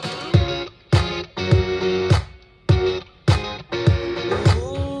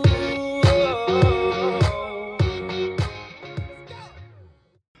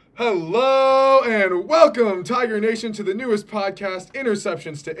Hello and welcome, Tiger Nation, to the newest podcast,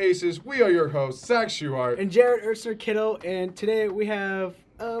 Interceptions to Aces. We are your hosts, Zach Schuhart. And Jared Ertzner Kiddo, and today we have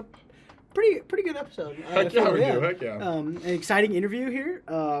a pretty good episode. Heck yeah, we do. Heck yeah. An exciting interview here.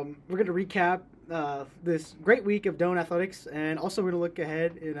 We're going to recap this great week of Doane Athletics, and also we're going to look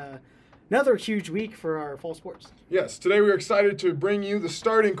ahead in another huge week for our fall sports. Yes, today we're excited to bring you the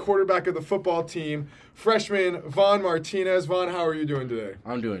starting quarterback of the football team, freshman Vaughn Martinez. Vaughn, how are you doing today?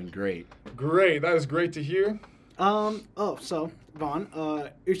 I'm doing great. Great. That is great to hear. So Vaughn,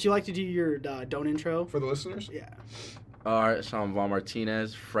 would you like to do your Doane intro? For the listeners? Yeah. All right, so I'm Vaughn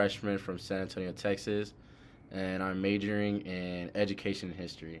Martinez, freshman from San Antonio, Texas, and I'm majoring in education and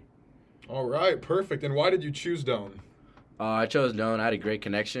history. All right, perfect. And why did you choose Doane? I chose Doane. I had a great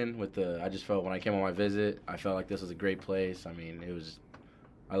connection with I just felt when I came on my visit, I felt like this was a great place. I mean,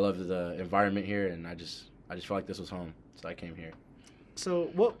 I loved the environment here, and I just felt like this was home, so I came here. So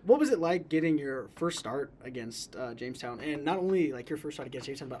what was it like getting your first start against Jamestown, and not only like your first start against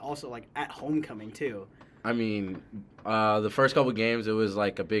Jamestown, but also like at homecoming too? I mean, the first couple games it was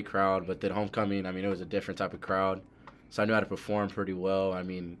like a big crowd, but then homecoming, I mean, it was a different type of crowd. So I knew how to perform pretty well. I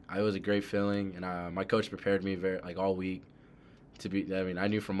mean, it was a great feeling, and my coach prepared me all week to be. I mean, I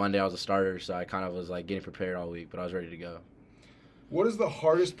knew from Monday I was a starter, so I kind of was like getting prepared all week, but I was ready to go. What is the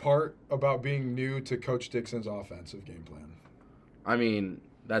hardest part about being new to Coach Dixon's offensive game plan? I mean,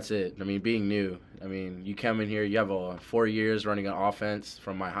 that's it. I mean, being new. I mean, you come in here, you have 4 years running an offense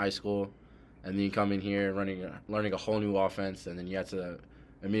from my high school, and then you come in here learning a whole new offense, and then you have to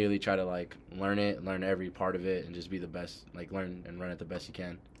immediately try to like learn every part of it, and just be the best. Like learn and run it the best you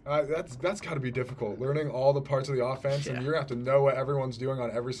can. That's got to be difficult, learning all the parts of the offense, and you're going to have to know what everyone's doing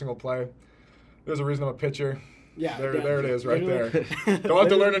on every single play. There's a reason I'm a pitcher. Yeah, there it is right there. Don't have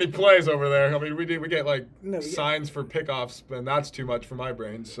to learn any plays over there. I mean, we get signs for pickoffs, and that's too much for my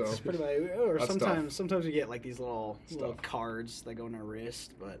brain. So it's pretty much, or sometimes we get like these little cards that go in our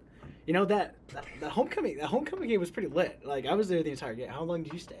wrist. But you know that homecoming game was pretty lit. Like I was there the entire game. How long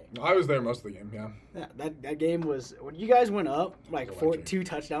did you stay? I was there most of the game. Yeah. Yeah, that game was when you guys went up like 2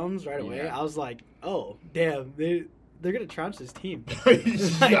 touchdowns right away. I was like, oh damn, they're gonna trounce this team.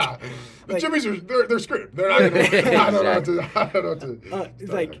 Yeah, the Jimmies they're screwed. They're not gonna win. I don't know what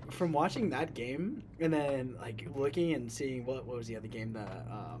to. Like from watching that game and then like looking and seeing what was the other game, the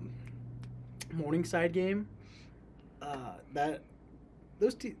Morningside game.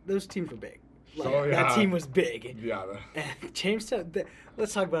 Those teams were big. Like, that team was big. Yeah. And Jamestown.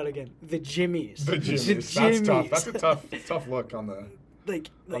 Let's talk about it again. The Jimmies. The Jimmies. That's tough. That's a tough look on the.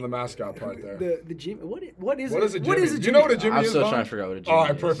 On the mascot part there. The Jimmy. What is a Jimmy? What is a Jimmy? Do you know what a Jimmy is? is? I'm still trying to figure out what a Jimmy is. All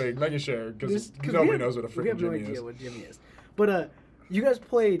right, perfect. Make it share because nobody knows what a freaking Jimmy is. We have no idea what Jimmy is. But you guys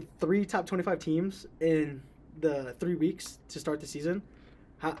played 3 top 25 teams in the 3 weeks to start the season.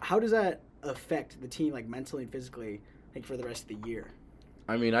 How does that affect the team like mentally and physically like for the rest of the year?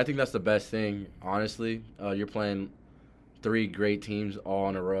 I mean, I think that's the best thing. Honestly, you're playing 3 great teams all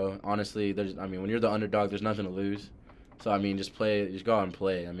in a row. Honestly, when you're the underdog, there's nothing to lose. So, I mean, just go out and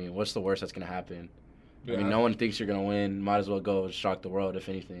play. I mean, what's the worst that's going to happen? Yeah. I mean, no one thinks you're going to win. Might as well go and shock the world, if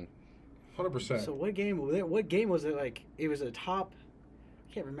anything. 100%. So, what game was it like? It was a top –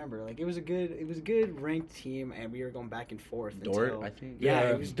 I can't remember. Like, it was a good ranked team, and we were going back and forth. Dort, I think? Yeah,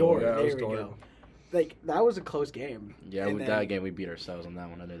 it was Dort. Yeah, there we go. Like, that was a close game. Yeah, with that game, we beat ourselves on that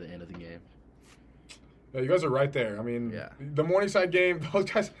one under the end of the game. Yeah, you guys are right there. I mean, the Morningside game, those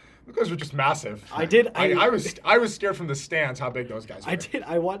guys were just massive. I was scared from the stands how big those guys were.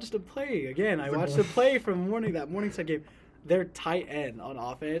 I watched them play again. I watched them play from that Morningside game. Their tight end on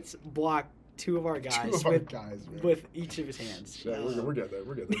offense blocked 2 of our guys with each of his hands. Yeah, we're good there.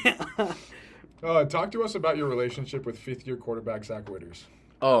 We're good there. Talk to us about your relationship with 5th-year quarterback Zach Witters.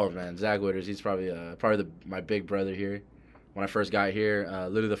 Oh man, Zach Witters. He's probably my big brother here. When I first got here,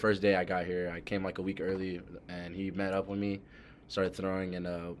 literally the first day I got here, I came like a week early, and he met up with me, started throwing, and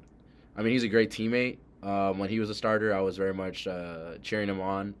I mean, he's a great teammate. When he was a starter, I was very much cheering him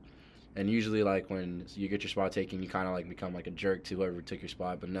on, and usually like when you get your spot taken, you kind of like become like a jerk to whoever took your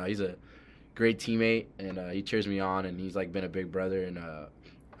spot. But no, he's a great teammate, and he cheers me on, and he's like been a big brother and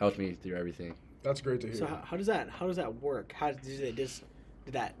helped me through everything. That's great to hear. So how does that work? How does it just?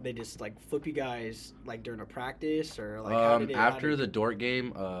 They just like flip you guys like during a practice or like after the Dort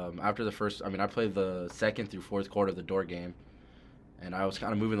game, after the first, I mean, I played the 2nd through 4th quarter of the Dort game, and I was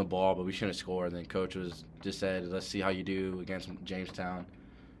kind of moving the ball, but we shouldn't score. And then coach just said, let's see how you do against Jamestown,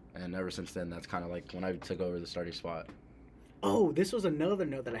 and ever since then, that's kind of like when I took over the starting spot. Oh, this was another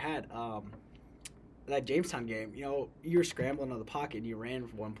note that I had. That Jamestown game, you know, you were scrambling on the pocket and you ran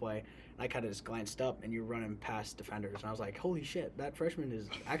for one play. I kind of just glanced up, and you're running past defenders, and I was like, "Holy shit, that freshman is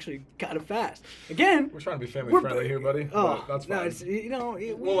actually kind of fast." Again, we're trying to be family friendly here, buddy. Oh, that's fine. No,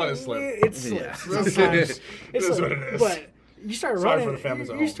 it's, we'll let it slip. It slips. Yeah. Sometimes it is what it is. But you started Sorry running. For the families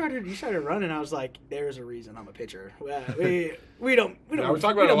at you home. started running. I was like, "There's a reason I'm a pitcher." We don't. Yeah, we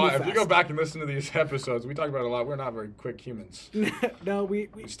talk about it a lot. If you go back and listen to these episodes, we talk about it a lot. We're not very quick humans. No, we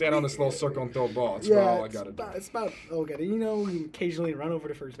stand on this little circle and throw a ball. That's all I gotta do. It's about okay. We occasionally run over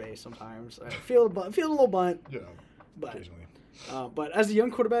to first base sometimes. Feel a little bunt. Yeah, but, occasionally. But as a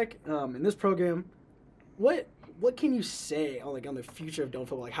young quarterback in this program, what can you say on the future of Doane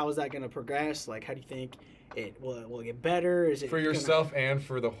football? Like, how is that going to progress? Like, how do you think will it get better? Is it for yourself and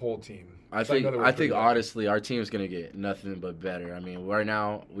for the whole team? I think honestly, our team is going to get nothing but better. I mean, right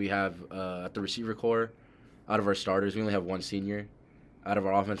now we have at the receiver core, out of our starters, we only have one senior. Out of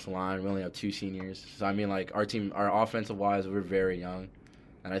our offensive line, we only have 2 seniors. So I mean, like our team, our offensive wise, we're very young.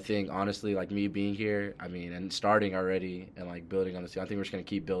 And I think, honestly, like me being here, I mean, and starting already and, like, building on this team, I think we're just going to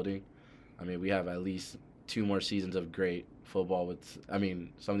keep building. I mean, we have at least 2 more seasons of great football with, I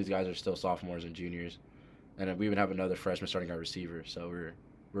mean, some of these guys are still sophomores and juniors. And we even have another freshman starting our receiver. So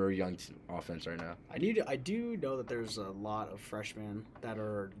we're a young offense right now. I do know that there's a lot of freshmen that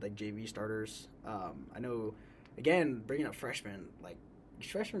are, like, JV starters. I know, again, bringing up freshmen, like,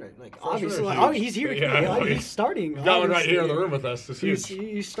 freshmen are like obviously he's here. He's starting. We've got one right here in the room with us.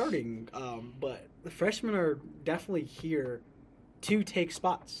 He's starting. But the freshmen are definitely here to take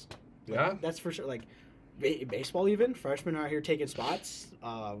spots. Yeah, that's for sure. Like baseball, even freshmen are here taking spots.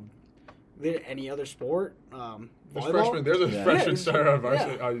 Any other sport. There's a freshman starter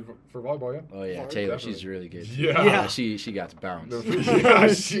for volleyball. Yeah. Oh yeah, Taylor. Definitely. She's really good. Yeah. She got to bounce.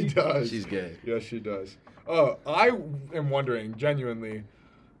 Yeah, she does. She's good. Yeah, she does. Oh, I am wondering, genuinely,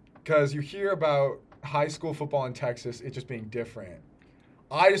 because you hear about high school football in Texas, it just being different.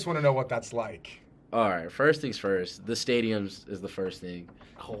 I just want to know what that's like. All right, first things first. The stadiums is the first thing.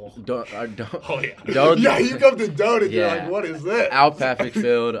 Oh, yeah. Yeah, you come to Doane and you're like, what is this? Alpafic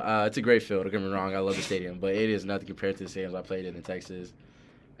Field. It's a great field. Don't get me wrong. I love the stadium, but it is nothing compared to the stadiums I played in Texas.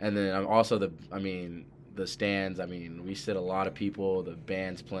 And then I'm also the stands. I mean, we sit a lot of people. The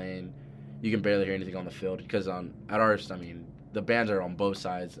band's playing. You can barely hear anything on the field because at ours, I mean, the bands are on both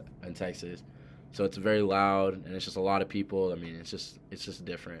sides in Texas, so it's very loud and it's just a lot of people. I mean, it's just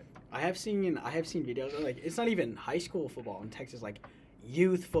different. I have seen videos like it's not even high school football in Texas, like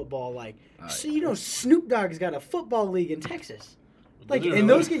youth football, like Snoop Dogg's got a football league in Texas. Like in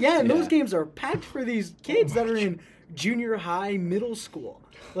those those games are packed for these kids that are in junior high, middle school.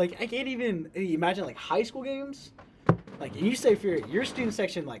 Like I can't even imagine like high school games. Like, and you say for your student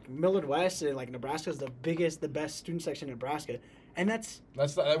section, like Millard West and like Nebraska is the best student section in Nebraska, and that's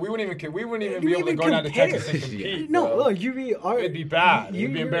we wouldn't even be able to go down to Texas and compete. No, look, it'd be bad.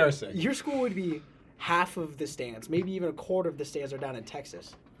 It'd be embarrassing. Your school would be half of the stands, maybe even a quarter of the stands are down in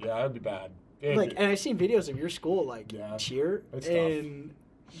Texas. Yeah, that'd be bad. And I've seen videos of your school cheer and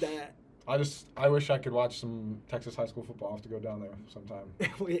tough. That. I wish I could watch some Texas high school football. I'll have to go down there sometime.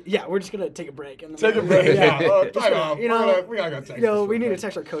 Yeah, we're just gonna take a break. Take a break. Time off. We gotta go Texas. We need to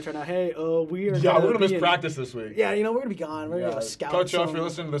text our coach right now. Hey, we are. Yeah, we're gonna miss practice this week. Yeah, we're gonna be gone. We're gonna scout. Coach, if you're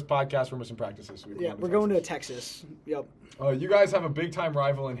listening to this podcast, we're missing practice this week. Yeah, we're going to Texas. Yep. You guys have a big time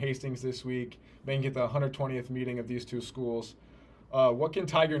rival in Hastings this week. Making it the 120th meeting of these 2 schools. What can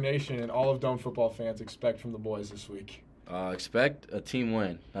Tiger Nation and all of Doane football fans expect from the boys this week? Expect a team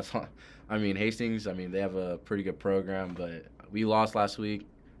win. That's all. I mean, Hastings, they have a pretty good program, but we lost last week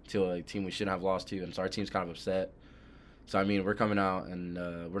to a team we shouldn't have lost to, and so our team's kind of upset. So, we're coming out, and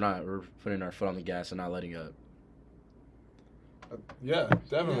we're putting our foot on the gas and not letting up. Yeah,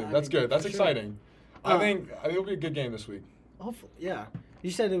 definitely. That's good. That's exciting. Sure. I think it'll be a good game this week. Hopefully, yeah.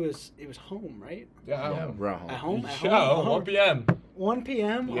 You said it was home, right? Yeah, we're at home. At home? Yeah, 1 p.m. 1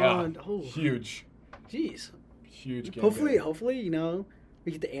 p.m. Yeah, huge. Jeez. Huge game. Hopefully,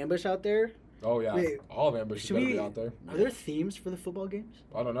 we get the ambush out there. Oh, yeah. Wait, all of ambush should be out there. Are there themes for the football games?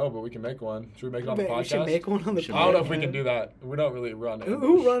 I don't know, but we can make one. Should we make it on the podcast? We should make one on the podcast. I don't know if we can do that. We don't really run ambush.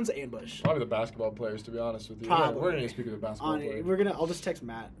 Who runs ambush? Probably the basketball players, to be honest with you. Probably. We're going to speak of the basketball players. I'll just text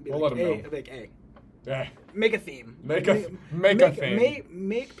Matt. We'll let him know. Hey. Yeah. Make a theme. Make a theme.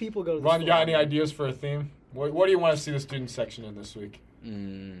 Make people go to the Ron, you got any ideas for a theme? What do you want to see the student section in this week?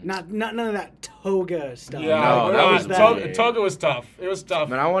 Not none of that toga stuff. Yeah, toga was tough. It was tough.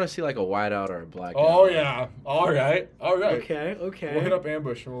 Man, I want to see like a whiteout or a blackout. Oh yeah. All right. Okay. We'll hit up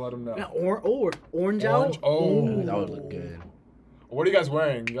ambush and we'll let them know. Orange out. Oh, that would look good. What are you guys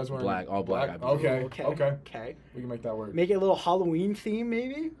wearing? You guys wearing Black, all black, I believe. Okay. Okay. Okay. We can make that work. Make it a little Halloween theme,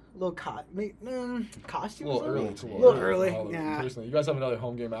 maybe. A little costume. A little early. It's a A little early. Halloween. Yeah. Personally, you guys have another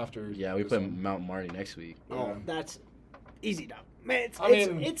home game after. Yeah, we this play one. Mount Marty next week. Oh, that's easy now. Man,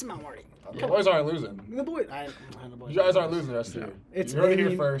 it's Mount Marty. The boys aren't losing. The boys. The boys. You guys aren't losing the rest of the year. It's- You heard it I here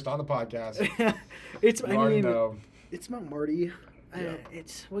mean- first on the podcast. It's. You I already mean, know. it's Mount Marty. Yeah.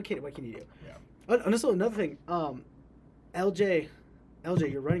 It's what can you do? Yeah. And also another thing. LJ,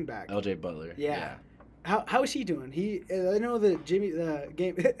 you're running back. LJ Butler. Yeah. How is he doing? I know the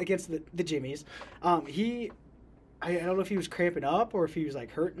game against the Jimmies. I don't know if he was cramping up or if he was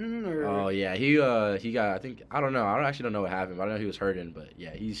like hurting or. Oh yeah, he got, I think, I don't know. I actually don't know what happened, but I know he was hurting. But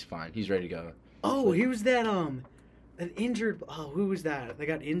yeah, he's fine. He's ready to go. Oh, he was that an injured. Oh, who was that? They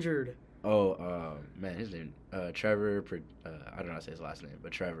got injured. Oh man, his name Trevor. I don't know how to say his last name,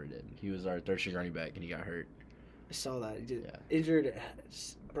 but Trevor did. He was our third string running back, and he got hurt. I saw that. He did Yeah. injured.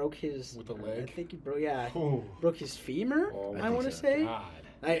 Broke his. With the leg? I think he broke. Yeah. Ooh. Broke his femur. Oh, I want to so. say.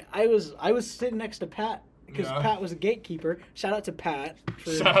 God. I was sitting next to Pat because Yeah. Pat was a gatekeeper. Shout out to Pat.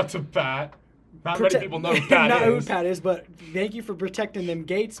 For Shout out to Pat. Not many people know who Pat Not is. who Pat is, but thank you for protecting them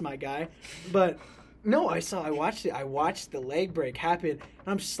gates, my guy. But no, I watched it. I watched the leg break happen, and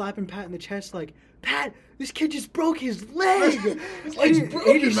I'm slapping Pat in the chest like, Pat, this kid just broke his leg. His leg's And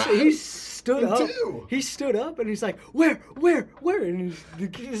broken, man. he stood Me up. too. He stood up, and he's like, where? And the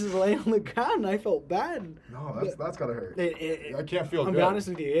kid is laying on the ground, and I felt bad. No, that's gotta hurt. I can't feel I'm good. be honest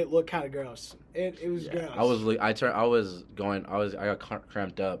with you, it looked kind of gross. It was gross. I got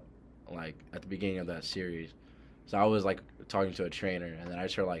cramped up like at the beginning of that series, so I was like talking to a trainer, and then I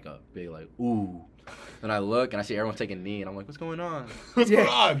just heard like a big like ooh, and I look and I see everyone taking a knee, and I'm like, what's going on? What's going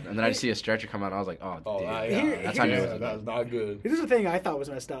on? And then I see a stretcher come out, and I was like, oh, Oh, damn. That's how I knew it was that's not good. Here's the thing I thought was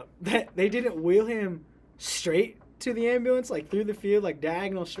messed up. That they didn't wheel him straight to the ambulance, like through the field, like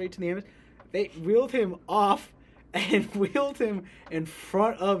diagonal straight to the ambulance. They wheeled him off and wheeled him in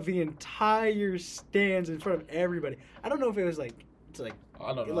front of the entire stands, in front of everybody. I don't know if it was like to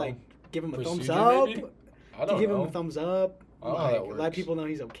I don't know. like give him a thumbs Procedure, up. maybe? I To don't give know. him a thumbs up. I don't know how that Let works. people know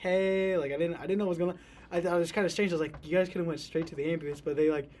he's okay. Like I didn't know what was going on. I thought it was kind of strange. I was like, you guys could have went straight to the ambulance, but they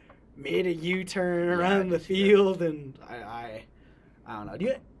like made a U-turn around the field, and I don't know. Do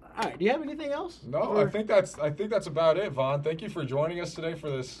you have anything else? No, Or- I think that's about it, Vaughn. Thank you for joining us today for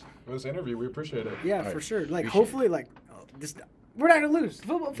this interview. We appreciate it. Yeah, All for right. sure. Like Appreciate hopefully, like this, we're not gonna lose.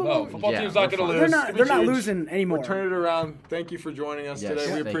 Football. Football Yeah, team's not we're gonna fine. lose. They're not Huge. losing anymore. We're turning it around. Thank you for joining us Yes, today. We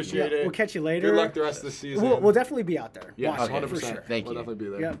thank you. appreciate it. We'll catch you later. Good luck the rest of the season. We'll definitely be out there. Yeah, watching it, 100%. for sure. Thank We'll you. definitely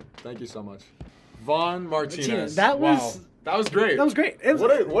be there. Yep. Thank you so much. Vaughn Martinez. Martinez, that Wow. was- That was great. That was great. It was,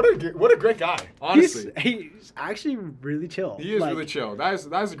 What a great guy. Honestly. he's actually really chill. He is Like, really chill. That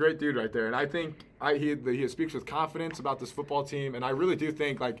is a great dude right there, and I think he speaks with confidence about this football team, and I really do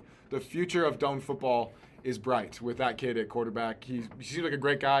think like the future of Doane football is bright with that kid at quarterback. He seems like a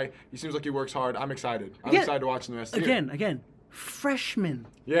great guy. He seems like he works hard. I'm excited. I'm Again- excited to watch the rest of the year. Again, freshman.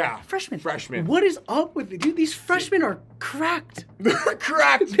 Yeah. Freshmen. What is up with it? Dude, these freshmen are cracked. They're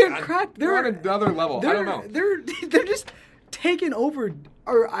cracked. They're man. cracked. They're on another level. I don't know. They're just taking over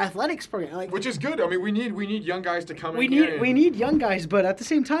our athletics program. Like Which is good. I mean, we need young guys to come we in here. need and- we need young guys, but at the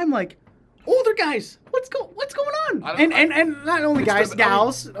same time, like older guys. What's going on? I don't- And not only It's guys, the-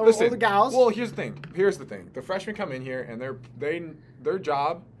 gals, I mean, listen, older gals. Well, here's the thing. The freshmen come in here, and their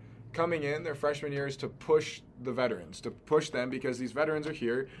job coming in their freshman year is to push the veterans, to push them because these veterans are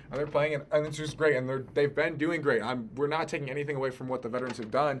here and they're playing, and it's just great, and they've been doing great. We're not taking anything away from what the veterans have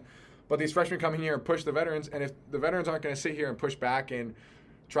done, but these freshmen come in here and push the veterans, and if the veterans aren't going to sit here and push back and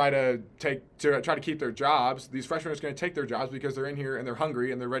try to keep their jobs, these freshmen are going to take their jobs because they're in here and they're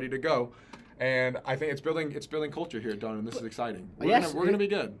hungry and they're ready to go. And I think it's building culture here, Doane, and this is exciting. We're gonna be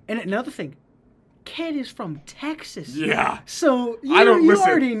good. And another thing, kid is from Texas. Yeah. So you listen,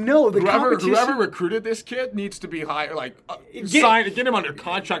 already know the competition. whoever recruited this kid needs to be hired, get him under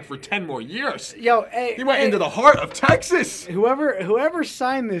contract for 10 more years. Yo, hey, He went hey, into the heart of Texas. whoever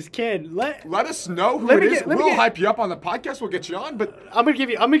signed this kid. Let us know who Let it me is. get- let me We'll get- hype you up on the podcast. We'll get you on. But I'm gonna give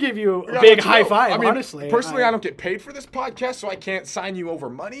you a we big gotta let you high know. five. I mean, honestly, personally, I don't get paid for this podcast, so I can't sign you over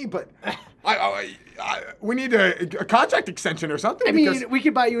money. But we need a contract extension or something. I because mean, we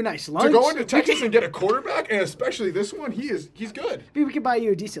could buy you a nice lunch. to go into Texas and get a quarterback, and especially this one, he's good. Maybe we could buy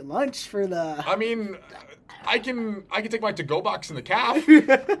you a decent lunch for the. I mean, I can take my to-go box in the calf.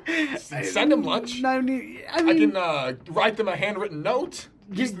 Send them lunch. I mean, I can write them a handwritten note.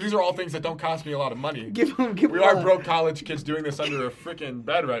 These are all things that don't cost me a lot of money. give We are broke college kids doing this under a freaking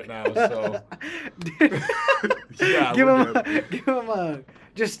bed right now, so yeah, give we're him good.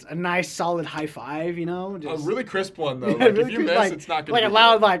 just a nice solid high five, you know. Just, A really crisp one though. Yeah, Like really if you crisp, miss, like, it's not gonna like be a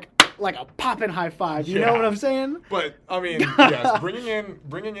loud good. like a popping high five. You Yeah. know what I'm saying? But I mean, yes, bringing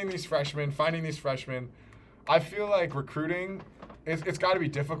in these freshmen, finding these freshmen, I feel like recruiting, it's got to be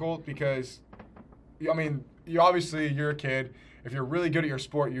difficult because, I mean, you're a kid. If you're really good at your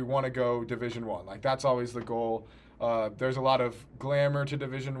sport, you want to go Division I. Like that's always the goal. There's a lot of glamour to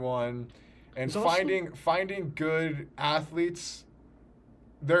Division I, and finding good athletes.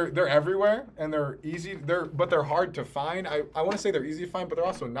 They're everywhere and they're easy. But they're hard to find. I want to say they're easy to find, but they're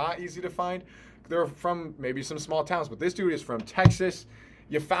also not easy to find. They're from maybe some small towns, but this dude is from Texas.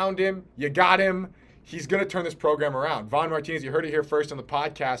 You found him. You got him. He's going to turn this program around. Vaughn Martinez, you heard it here first on the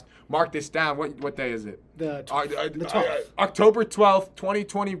podcast. Mark this down. What day is it? The 12th. October 12th,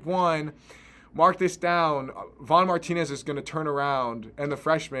 2021. Mark this down. Vaughn Martinez is going to turn around, and the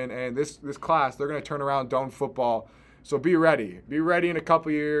freshmen and this class, they're going to turn around Doane football. So be ready. Be ready in a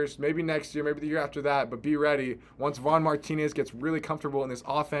couple years, maybe next year, maybe the year after that, but be ready. Once Vaughn Martinez gets really comfortable in this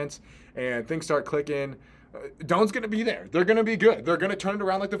offense and things start clicking, Doane's going to be there. They're going to be good. They're going to turn it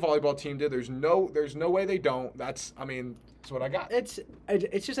around like the volleyball team did. There's no way they don't. That's what I got. It's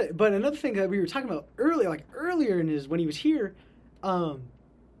just, but another thing that we were talking about earlier in when he was here,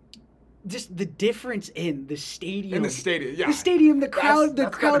 just the difference in the stadium. In the stadium, yeah. The stadium, the crowd,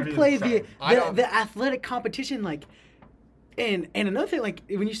 That's gotta be play, insane. the athletic competition, like, and another thing, like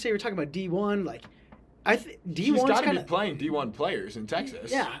when you say we're talking about D1, like, D1's got to be playing D1 players in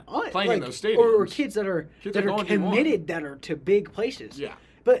Texas. Yeah, playing like, in those stadiums, or kids that are committed, D1. that are to big places. Yeah,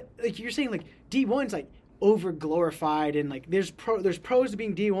 but like you're saying, like D1's like over glorified, and like there's pros to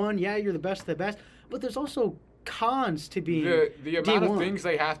being D1. Yeah, you're the best of the best, but there's also cons to being the amount D1. of things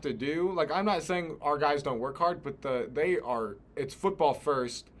they have to do. Like I'm not saying our guys don't work hard, but it's football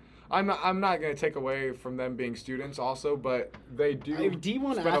first. I'm not going to take away from them being students also, but they do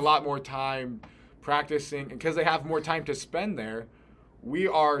spend a lot more time practicing because they have more time to spend there. We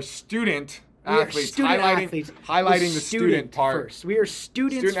are student athletes, highlighting the student part. First. We are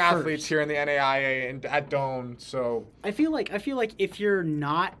student athletes here in the NAIA and at Doane. So I feel like if you're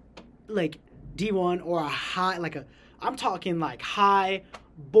not like D1 or a high, I'm talking like high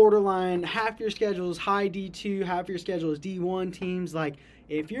borderline, half your schedule is high D2, half your schedule is D1 teams. Like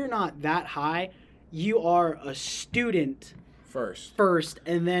if you're not that high, you are a student first,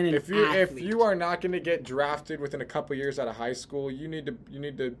 and then an athlete. If you are not going to get drafted within a couple years out of high school, you need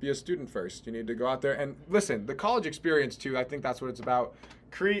to be a student first. You need to go out there and listen. The college experience too. I think that's what it's about.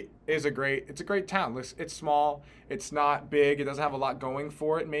 Crete is a great town. It's small. It's not big. It doesn't have a lot going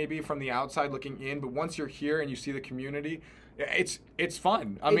for it. Maybe from the outside looking in, but once you're here and you see the community, it's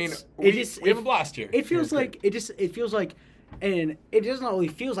fun. We have a blast here. It feels like and it doesn't only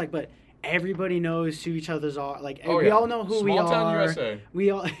feels like, but everybody knows who each other's are. Like we all know who we are. Small town USA.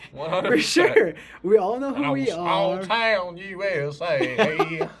 We all 100%. for sure. We all know who we are. Small town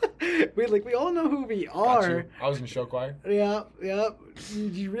USA. we all know who we are. I was in show choir. Yeah.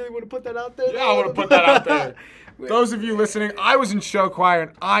 You really want to put that out there? Yeah, I want to put that out there. Those of you listening, I was in show choir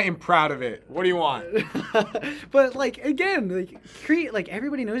and I am proud of it. What do you want? But again, Crete,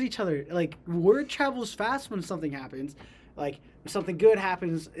 everybody knows each other. Like word travels fast when something happens. Like when something good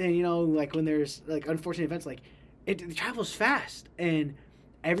happens, and when there's unfortunate events, it travels fast, and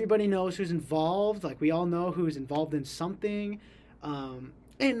everybody knows who's involved. Like we all know who's involved in something,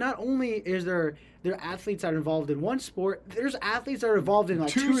 and not only is there athletes that are involved in one sport, there's athletes that are involved in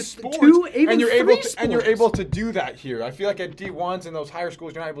two sports, even three sports. And you're able to do that here. I feel like at D1s and those higher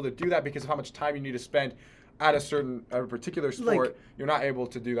schools, you're not able to do that because of how much time you need to spend at a particular sport. You're not able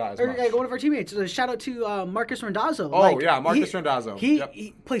to do that as much. One of our teammates, shout out to Marcus Rendazzo. Marcus Rendazzo.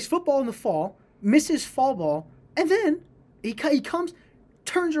 He plays football in the fall, misses fall ball, and then he comes,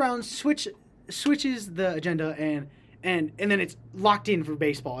 turns around, switches the agenda, and then it's locked in for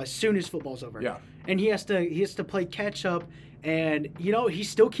baseball as soon as football's over. Yeah. And he has to play catch up, and he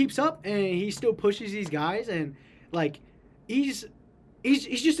still keeps up, and he still pushes these guys, and he's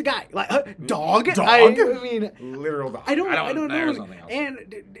just a guy, dog. I mean, literal dog. I don't know.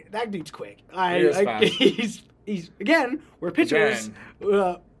 And that dude's quick. He's again. We're pitchers.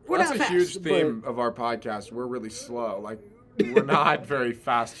 We're that's not a fast, huge theme of our podcast. We're really slow. We're not very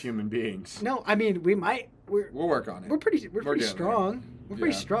fast human beings. No, I mean we'll work on it. We're pretty strong. We're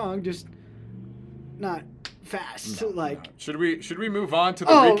pretty strong. Just not fast. No. Should we move on to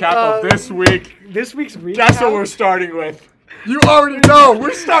the recap of this week? This week's recap. Guess what we're starting with? You already know.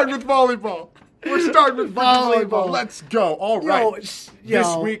 We're starting with volleyball. Volleyball. Let's go. All right.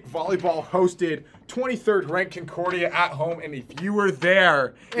 This week, volleyball hosted 23rd ranked Concordia at home, and if you were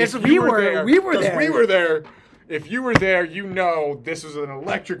there, we were there. If you were there, you know this was an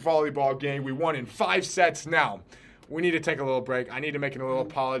electric volleyball game. We won in 5 sets. Now, we need to take a little break. I need to make a little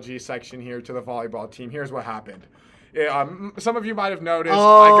apology section here to the volleyball team. Here's what happened. Some of you might have noticed.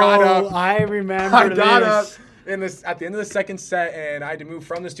 Oh, I got up. I remember I got up this. at the end of the second set, and I had to move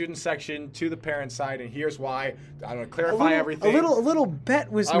from the student section to the parent side. And here's why. I want to clarify everything. A little bet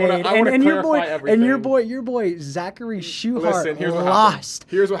was I wanna- made, I wanna and your boy, clarify everything. your boy Zachary Schuhart Listen, here's what lost.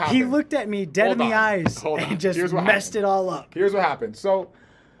 happened. Here's what happened. He looked at me dead Hold in the on. eyes Hold on. and just Here's what messed happened. it all up. Here's what happened. So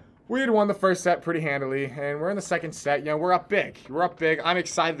we had won the first set pretty handily, and we're in the second set. You know, we're up big. I'm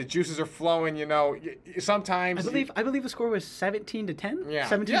excited. The juices are flowing. You know, sometimes I believe the score was 17-10. Yeah,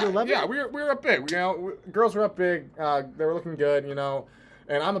 17-11. Yeah, we were up big. You know, girls were up big. They were looking good. You know,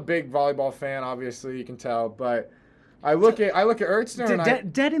 and I'm a big volleyball fan. Obviously, you can tell. But I look at Ertzner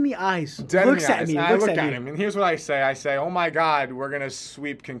and Dead in the eyes. dead Looks in the at eyes. me. And I Looks look at at me. him, and here's what I say. I say, "Oh my God, we're gonna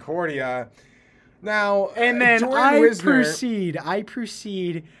sweep Concordia." Now, And then Jordan I Wisner,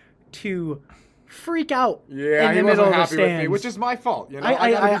 proceed to freak out yeah, in he the middle wasn't of the happy with me, stands. which is my fault. You know,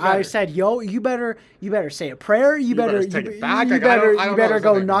 I gotta be better. said, yo, you better say a prayer. You better take it back. You I don't better know there's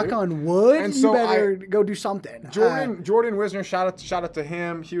go nothing to knock do. on wood. And You so better go do something. Jordan Wisner, shout out to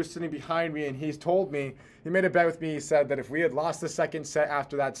him. He was sitting behind me, and he's told me, he made a bet with me. He said that if we had lost the second set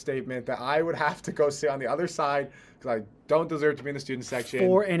after that statement, that I would have to go sit on the other side because I don't deserve to be in the student section.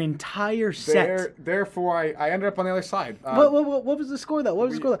 For an entire set. Therefore, I ended up on the other side. What was the score though? What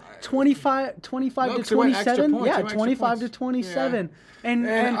was the score? 25 No, to 'cause it went extra 27. points. It Yeah, went extra 25 to points. 27. Yeah.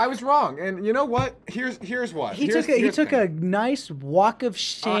 And I was wrong. And you know what? Here's what. he Here's took the a thing. nice walk of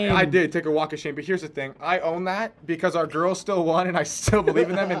shame. I did take a walk of shame, but here's the thing. I own that because our girls still won, and I still believe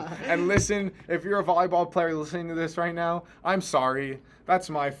in them. And listen, if you're a volleyball player listening to this right now, I'm sorry. That's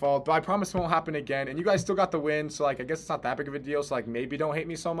my fault, but I promise it won't happen again. And you guys still got the win, so like I guess it's not that big of a deal. So like maybe don't hate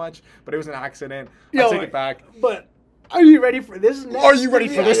me so much, but it was an accident. I take it back. But are you ready for this? Are you ready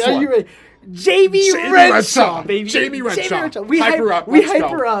for this Are one? you ready? Jamie Renshaw, baby. Jamie Renshaw. We Hype her up. We Let's hype go.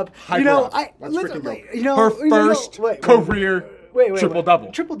 her up. Hype You know, her up. Let's freaking go. You know, Her no, first wait, career triple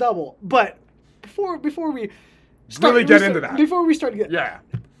double. Triple double. But before we Really get into that. Before we start, Yeah.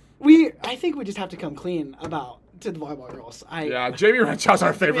 I think we just have to come clean to the volleyball girls. Yeah, Jamie Renshaw's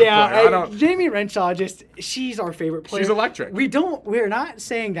our favorite player. Jamie Renshaw, she's our favorite player. She's electric. We're not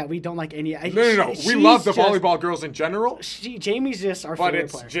saying that we don't like any. No. We love the volleyball girls in general. Jamie's just our But favorite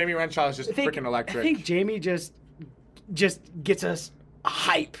it's player. Jamie Renshaw is just freaking electric. I think Jamie just gets us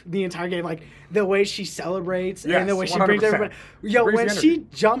hype the entire game, like the way she celebrates and the way she brings 100%. everybody. Yo, Brings when the she energy.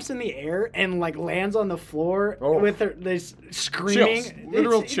 jumps in the air and like lands on the floor with her this screaming, Chills.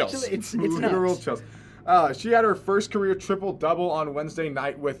 Literal chills. It's literal nuts. chills. She had her first career triple-double on Wednesday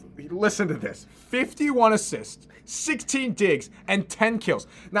night with, listen to this, 51 assists, 16 digs, and 10 kills.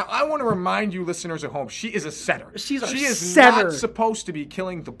 Now, I want to remind you listeners at home, she is a setter. She is not supposed to be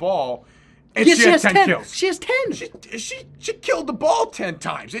killing the ball, and she has 10 kills. She has 10. She killed the ball 10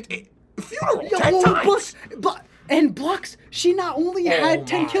 times. Funeral, 10 times. And blocks. She not only had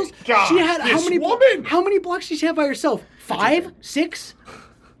 10 my kills, gosh, she had this woman. how many blocks did she have by herself? 5, 6?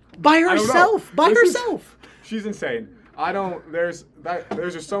 By I don't know. herself. By This is- herself. She's insane. There's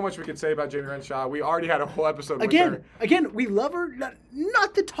just so much we could say about Jamie Renshaw. We already had a whole episode with her. Again, we love her.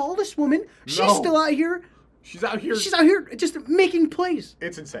 Not the tallest woman. She's No. still out here. She's out here. She's out here just making plays.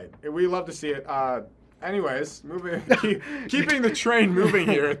 It's insane. We love to see it. Anyways, keeping the train moving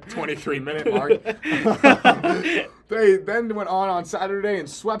here at 23-minute mark. They then went on Saturday and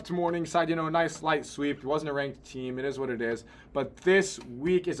swept Morningside. You know, a nice light sweep. It wasn't a ranked team. It is what it is. But this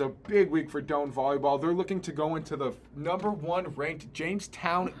week is a big week for Doane volleyball. They're looking to go into the #1 ranked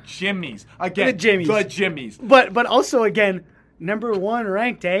Jamestown Jimmies. Again, The Jimmies. But also again, #1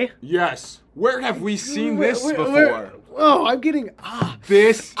 ranked, eh? Yes. Where have we seen this before? Oh, I'm getting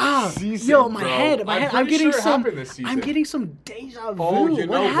This season, yo, my bro. head. I'm pretty getting sure it some. happened this season. I'm getting some deja vu. Oh, you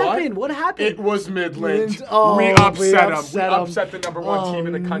know what happened? What happened? It was Midland. Oh, we we upset them. upset We 'em. upset the #1 team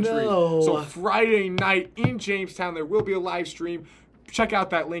in the country. no. So Friday night in Jamestown, there will be a live stream. Check out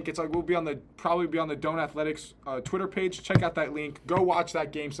that link. It's like we'll probably be on the Doane Athletics Twitter page. Check out that link. Go watch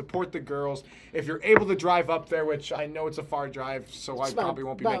that game. Support the girls. If you're able to drive up there, which I know it's a far drive, so I probably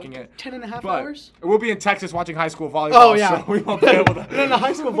won't be making it. 10.5 But hours. we'll be in Texas watching high school volleyball. Oh yeah. So we won't be able to. No,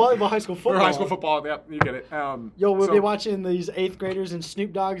 high school volleyball, high school football. Or high school football. Yep, you get it. Yo, we'll so- be watching these 8th graders in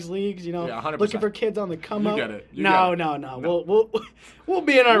Snoop Dogg's leagues. You know, Yeah, 100%. looking for kids on the come up. You get it. You No. get it. We'll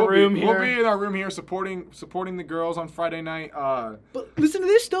be in our room here. We'll be in our room here supporting the girls on Friday night. But listen to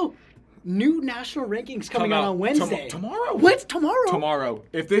this though. new national rankings coming out on Wednesday. Tomorrow. What? Tomorrow? Tomorrow.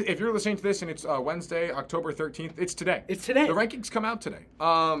 If you're listening to this and it's Wednesday, October 13th, it's today. It's today. The rankings come out today.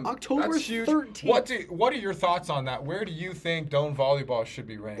 October that's huge. 13th. What are your thoughts on that? Where do you think Doane volleyball should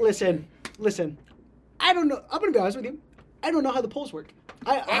be ranked? Listen. I don't know. I'm going to be honest with you. I don't know how the polls work.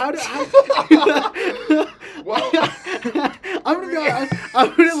 I'm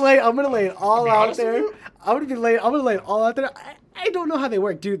gonna lay it all out there. I'm gonna lay it all out there. I don't know how they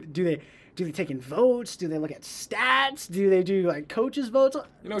work. Do they take in votes? Do they look at stats? Do they do like coaches' votes?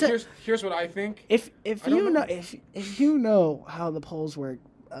 Here's what I think. If you know how the polls work,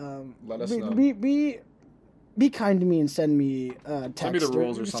 let us know. Be kind to me and send me a text. Send me the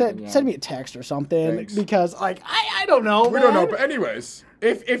rules or something. Send me a text or something. Thanks. Because I don't know. We don't know, but anyways,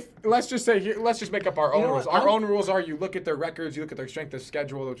 if let's just make up our own rules. Our own rules are: you look at their records, you look at their strength of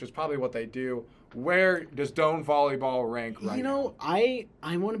schedule, which is probably what they do. Where does Doane volleyball rank right now? I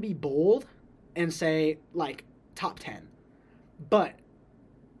want to be bold and say like top 10, but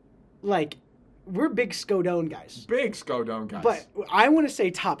like. We're big Skodone guys. Big Skodone guys. But I want to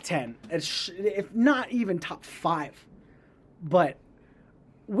say top 10, if not even top 5. But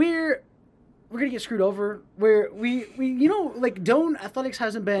we're gonna get screwed over. We like Doane Athletics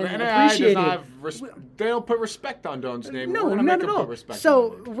hasn't been appreciated. They don't put respect on Doane's name. No, not at all.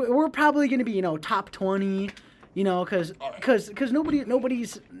 So we're probably gonna be top 20. Because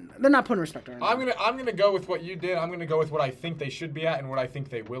nobody's they're not putting respect on it. I'm gonna go with what you did. I'm gonna go with what I think they should be at and what I think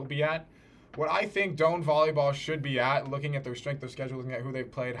they will be at. What I think Doane volleyball should be at, looking at their strength of schedule, looking at who they've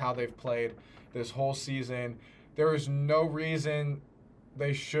played, how they've played this whole season, there is no reason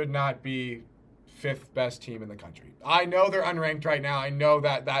they should not be 5th best team in the country. I know they're unranked right now. I know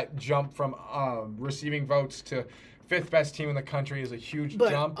that jump from receiving votes to 5th best team in the country is a huge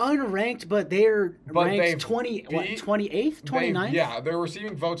jump. Unranked, but they're ranked 28th, 29th? Yeah, they're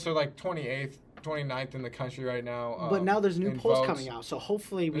receiving votes. They're like 28th. 29th in the country right now. But now there's new polls coming out, so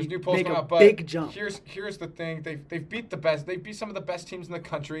hopefully we make a big jump. Here's the thing: they've beat the best. They beat some of the best teams in the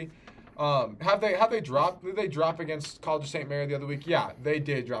country. Have they dropped? Did they drop against College of St. Mary the other week? Yeah, they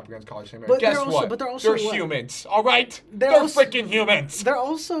did drop against College of St. Mary. But guess what? But they're humans. All right, they're freaking humans. They're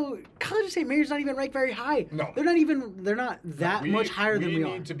also College of St. Mary's not even ranked very high. No, they're not that much higher than we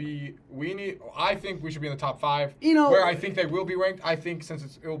are. I think we should be in the top 5. Where I think they will be ranked. I think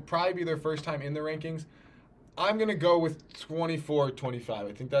since it'll probably be their first time in the rankings. I'm gonna go with 24, 25.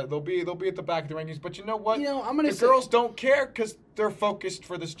 I think that they'll be at the back of the rankings. But you know what? The girls don't care because they're focused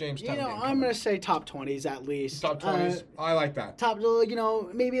for this Jamestown game. I'm gonna say top 20s at least. Top 20s. I like that. Top,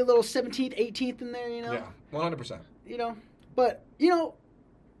 maybe a little 17th, 18th in there. Yeah, 100%. But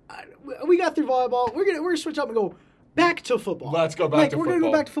we got through volleyball. We're gonna switch up and go back to football. Let's go back to football. We're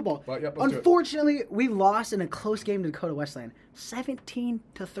gonna go back to football. Well, yep, unfortunately, we lost in a close game to Dakota Wesleyan, 17-13.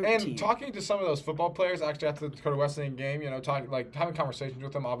 And talking to some of those football players actually after the Dakota Wesleyan game, having conversations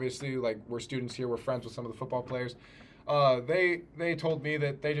with them. Obviously, we're students here, we're friends with some of the football players. They told me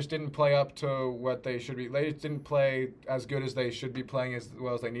that they just didn't play up to what they should be. They just didn't play as good as they should be playing, as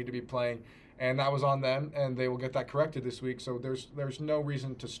well as they need to be playing, and that was on them. And they will get that corrected this week. So there's no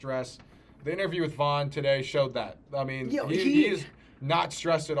reason to stress. The interview with Vaughn today showed that. I mean, he is not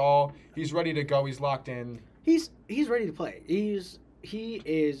stressed at all. He's ready to go. He's locked in. He's ready to play. He's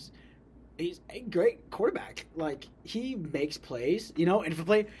a great quarterback. He makes plays,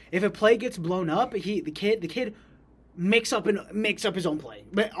 and if a play gets blown up, the kid makes up his own play,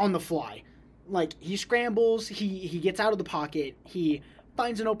 but on the fly. He scrambles, he gets out of the pocket, he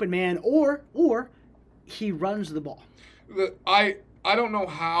finds an open man, or he runs the ball. I don't know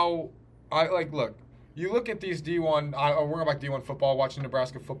how. Look, you look at these D1, we're going back to D1 football, watching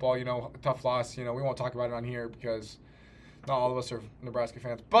Nebraska football, tough loss, we won't talk about it on here because not all of us are Nebraska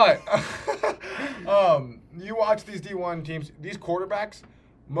fans. But you watch these D1 teams, these quarterbacks,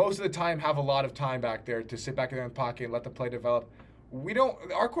 most of the time have a lot of time back there to sit back in the pocket and let the play develop.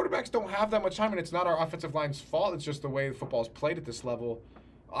 Our quarterbacks don't have that much time, and it's not our offensive line's fault. It's just the way football is played at this level.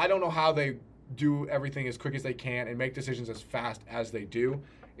 I don't know how they do everything as quick as they can and make decisions as fast as they do.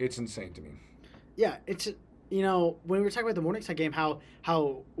 It's insane to me. Yeah, it's when we were talking about the Morningside game, how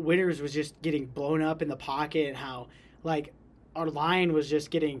Witters was just getting blown up in the pocket, and how our line was just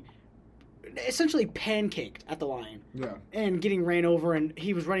getting essentially pancaked at the line. Yeah. And getting ran over, and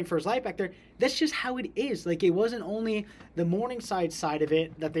he was running for his life back there. That's just how it is. It wasn't only the Morningside side of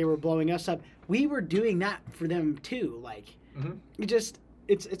it that they were blowing us up. We were doing that for them too.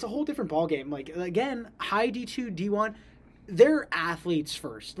 It's a whole different ball game. Again, high D2, D1. they're athletes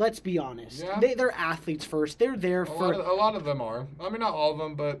first. Let's be honest. Yeah. They're athletes first. They're there for A lot of them are. I mean, not all of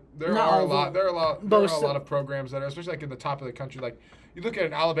them, but there Not are all a of lot. them. There are a lot. There Most are a lot of programs that are, especially like in the top of the country. Like you look at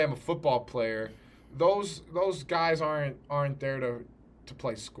an Alabama football player, those guys aren't there to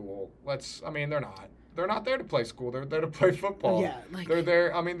play school. They're not. They're not there to play school. They're there to play football. Yeah, like- they're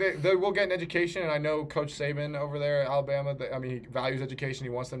there. I mean, they will get an education, and I know Coach Saban over there at Alabama. He values education. He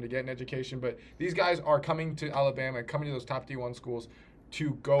wants them to get an education. But these guys are coming to Alabama and coming to those top D1 schools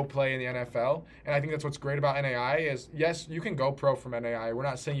to go play in the NFL. And I think that's what's great about NAI is, yes, you can go pro from NAI. We're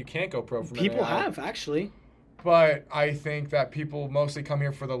not saying you can't go pro from NAI. people have actually. But I think that people mostly come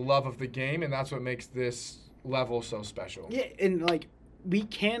here for the love of the game, and that's what makes this level so special. Yeah, and like we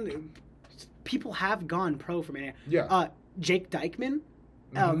can. People have gone pro from NAI. Yeah. Jake Dykman,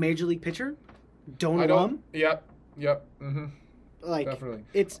 Mhm. major league pitcher, Doane I don't. Athletics. Yep. Mm-hmm. Like Definitely.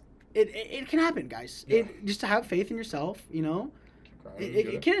 it can happen, guys. Yeah. Just to have faith in yourself, you know. You It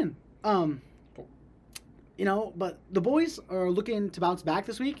get it. can. You know, but the boys are looking to bounce back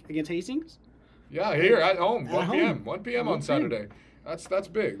this week against Hastings. Yeah, here at home, At 1 home. p.m. 1 p.m. on 1 p.m. Saturday. That's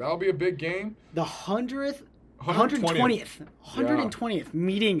big. That'll be a big game. The 120th 120th.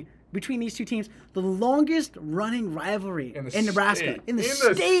 meeting between these two teams, the longest running rivalry In in, the Nebraska, state. in the In the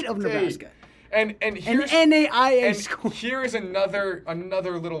state of state. Nebraska. And An here's NAIA and school. here is another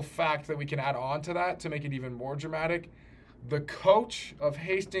little fact that we can add on to that to make it even more dramatic. The coach of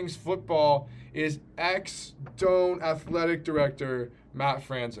Hastings football is ex-Doane athletic director Matt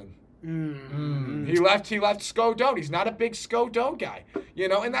Franzen. He left SCO Doane. He's not a big SCO Doane guy, you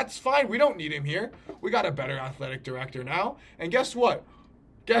know, and that's fine. We don't need him here. We got a better athletic director now. And guess what?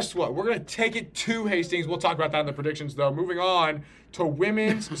 We're going to take it to Hastings. We'll talk about that in the predictions, though. Moving on to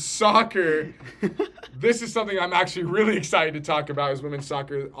women's soccer. This is something I'm actually really excited to talk about is women's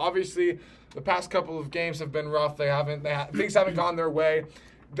soccer. Obviously, the past couple of games have been rough. Things haven't gone their way.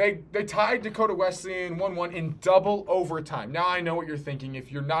 They tied Dakota Wesleyan 1-1 in double overtime. Now I know what you're thinking.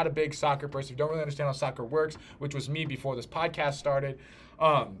 If you're not a big soccer person, if you don't really understand how soccer works, which was me before this podcast started.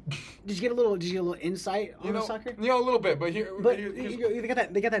 Did you get a little insight on the soccer? You know, a little bit, but They got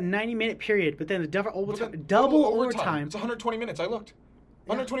that 90-minute period, but then the double overtime. It's 120 minutes. I looked.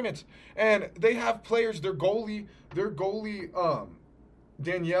 120 minutes, and they have players. Their goalie,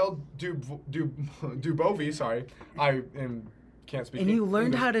 Danielle Dubovi. Sorry, can't speak. And you learned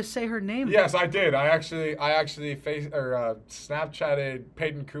English. how to say her name. Yes, I did. I actually Snapchatted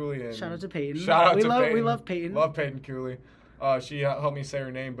Peyton Cooley. And Shout out to Peyton. Shout out to Peyton. We love Peyton. Love Peyton Cooley. She helped me say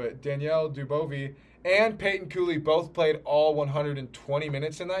her name, but Danielle Dubovi and Peyton Cooley both played all 120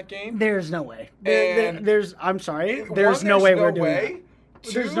 minutes in that game. There's no way. And I'm sorry. There's no way we're doing it.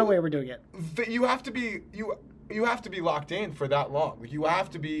 There's no way we're doing it. You have to be locked in for that long. Like, you have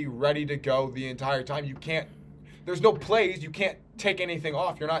to be ready to go the entire time. You can't. There's no plays. You can't take anything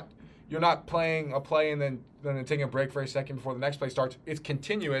off. You're not playing a play and then taking a break for a second before the next play starts. It's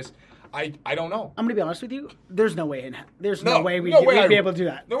continuous. I don't know. I'm gonna be honest with you. There's no way no way we'd be able to do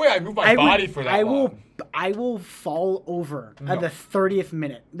that. No way I move my body for that long. I will fall over at the 30th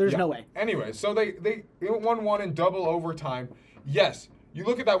minute. There's no way. Anyway, so they went 1-1 in double overtime. Yes, you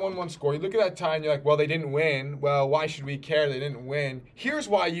look at that 1-1 score. You look at that tie, and you're like, well, they didn't win. Well, why should we care? They didn't win. Here's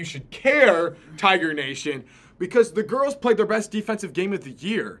why you should care, Tiger Nation, because the girls played their best defensive game of the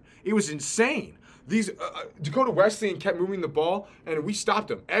year. It was insane. These Dakota Wesleyan kept moving the ball, and we stopped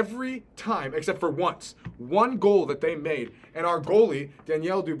them every time except for once. One goal that they made, and our goalie,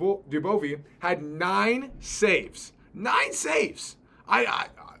 Danielle Dubovi, had 9 saves. 9 saves.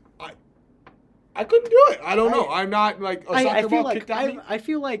 I couldn't do it. I don't know. I'm not like a soccer ball kicked at me. I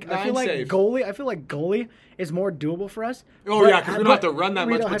feel like saves. goalie is more doable for us. Oh, yeah, because we don't have to run that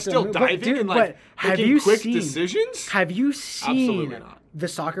much, but still diving and like making quick decisions? Have you seen Absolutely not. the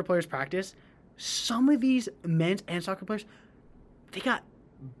soccer players practice? Some of these men's and soccer players, they got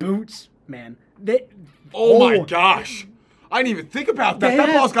boots, man. Oh my gosh. I didn't even think about that.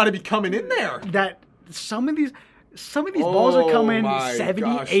 That ball's got to be coming in there. That some of these balls are coming 70,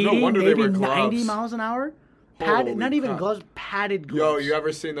 gosh. 80, No wonder they maybe wear 90 gloves. miles an hour. Holy Not even crap. gloves, padded Yo, gloves. you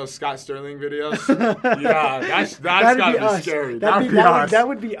ever seen those Scott Sterling videos? Yeah, that's That'd got be to be us. scary. That'd be us. that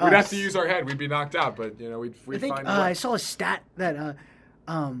would be us. We'd have to use our head. We'd be knocked out, but we'd I think find a way. I saw a stat that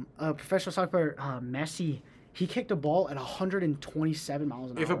a professional soccer player, Messi, he kicked a ball at 127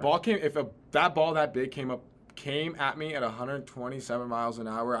 miles an hour. If that ball that big came at me at 127 miles an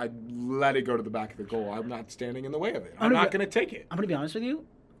hour, I'd let it go to the back of the goal. I'm not standing in the way of it. I'm not going to take it. I'm going to be honest with you.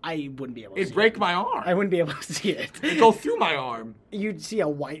 I wouldn't be able to see It'd break my arm. I wouldn't be able to see it. It'd go through my arm. You'd see a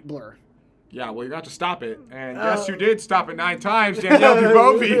white blur. Yeah, well, you're going to have to stop it. And guess who did stop it 9 times? Danielle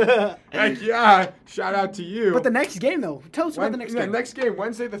Dubovi. Heck yeah. Shout out to you. But the next game, though. Tell us about the next game. The next game,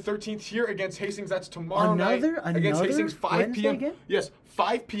 Wednesday the 13th here against Hastings. That's tomorrow night. Against Hastings, 5 p.m. Game? Yes,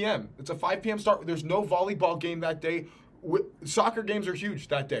 5 p.m. It's a 5 p.m. start. There's no volleyball game that day. Soccer games are huge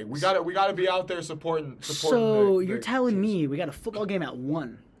that day. We gotta be out there supporting. So you're telling me we got a football game at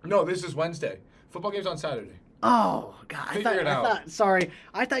 1? No, this is Wednesday. Football game's on Saturday. Oh God!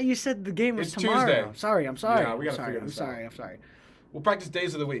 I thought you said the game was it's tomorrow. Tuesday. I'm sorry. Yeah, we gotta figure this out. I'm sorry. We'll practice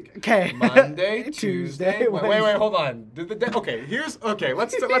days of the week. Okay. Monday, Tuesday. Wait, hold on.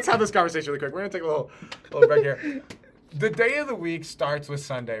 Let's have this conversation really quick. We're gonna take a little break here. The day of the week starts with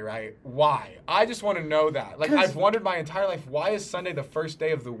Sunday, right? Why? I just want to know that. Like, I've wondered my entire life, why is Sunday the first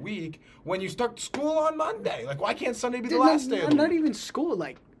day of the week when you start school on Monday? Like, why can't Sunday be the last day of the week? Not even school,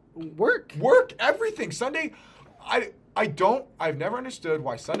 like work. Work, everything. Sunday, I've never understood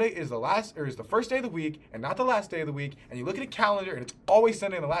why Sunday is the first day of the week and not the last day of the week. And you look at a calendar and it's always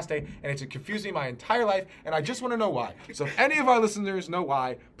Sunday on the last day, and it's confusing my entire life. And I just want to know why. So if any of our listeners know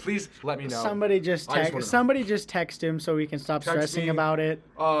why, please let me know. Somebody just text him so we can stop stressing about it.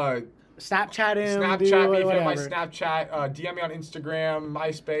 Snapchat him. Snapchat me if you have my Snapchat. DM me on Instagram,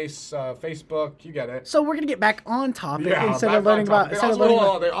 MySpace, Facebook. You get it. So we're gonna get back on topic They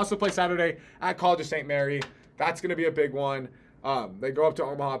also play Saturday at College of St. Mary. That's going to be a big one. They go up to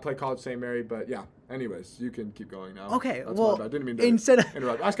Omaha, play College St. Mary, but yeah. Anyways, you can keep going now. Okay, I didn't mean to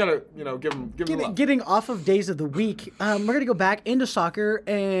interrupt. I just got to, give them love. Getting off of days of the week, we're going to go back into soccer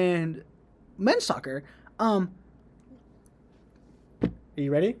and men's soccer. Are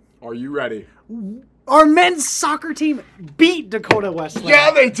you ready? Are you ready? Our men's soccer team beat Dakota Wesleyan.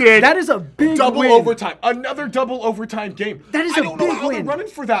 Yeah, they did. That is a big double win. Overtime. Another double overtime game. That is I don't know how they're running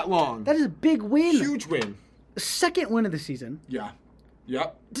for that long. That is a big win. Huge win. Second win of the season. Yeah.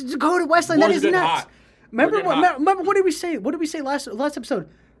 Yep. Dakota Wesleyan, that is nuts. Hot. Remember what did we say? What did we say last episode?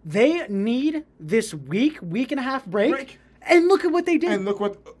 They need this week and a half break. And look at what they did. And look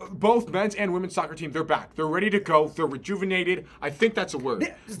what both men's and women's soccer team, they're back. They're ready to go. They're rejuvenated. I think that's a word.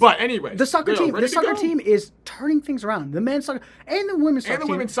 But anyway, the soccer team is turning things around. The men's soccer and the women's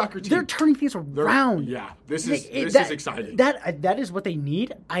soccer team. They're turning things around. This is exciting. That is what they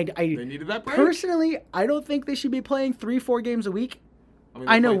need. They needed that break. Personally, I don't think they should be playing 3-4 games a week.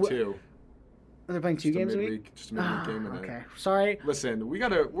 I know. Playing 2. They're playing 2 games a week? Just a midweek game. Okay. Sorry. Listen,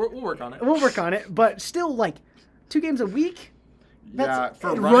 we'll work on it. We'll work on it. But still, 2 games a week? That's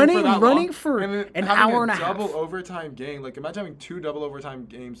for running for an hour and a half. Double overtime game. Imagine having 2 double overtime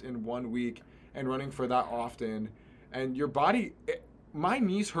games in 1 week and running for that often. And your body, my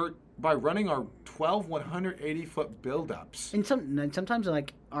knees hurt by running our 12 180-foot build-ups. And sometimes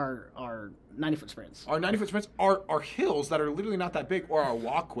our 90-foot sprints. Our 90-foot sprints are hills that are literally not that big, or our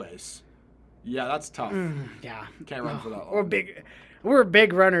walkways. Yeah, that's tough. Yeah. Can't run for that long. We're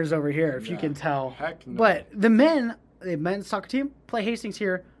big runners over here, if you can tell. Heck no. But the men's soccer team play Hastings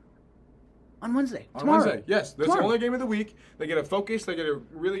here on Wednesday. Tomorrow. On Wednesday, yes. That's the only game of the week. They get a focus. They get a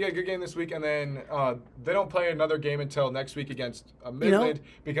really good game this week, and then they don't play another game until next week against Midland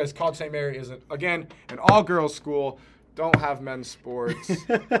because College St. Mary is, again, an all-girls school. Don't have men's sports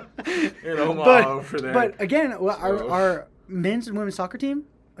in Omaha over there. But again, our men's and women's soccer team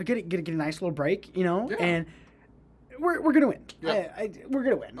are get a nice little break, and we're going to win. Yeah. We're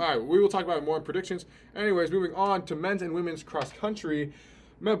going to win. All right, we will talk about it more in predictions. Anyways, moving on to men's and women's cross country.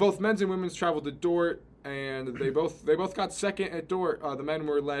 Both men's and women's traveled to Dort, and they both got second at Dort. The men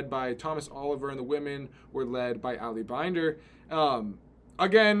were led by Thomas Oliver, and the women were led by Allie Binder.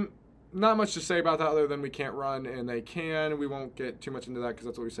 Again, not much to say about that other than we can't run, and they can. We won't get too much into that because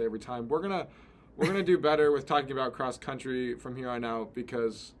that's what we say every time. We're gonna do better with talking about cross country from here on out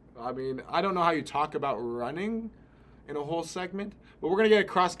because I don't know how you talk about running in a whole segment, but we're gonna get a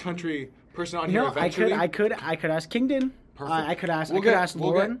cross country person on here eventually. I could ask Kingdon. Perfect. I could ask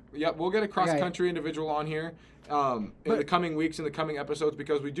Lauren. We'll get a cross country individual on here in the coming weeks, in the coming episodes,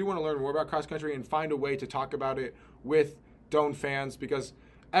 because we do want to learn more about cross country and find a way to talk about it with Doane fans, because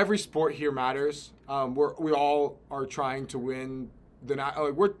every sport here matters. We all are trying to win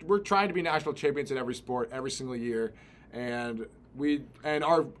we're trying to be national champions in every sport every single year, and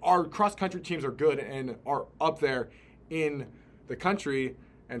our cross country teams are good and are up there in the country,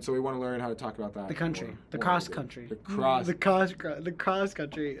 and so we want to learn how to talk about that. The country, the cross country, the cross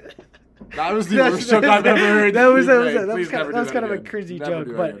country. That was the worst joke I've ever heard. That was kind of a crazy joke,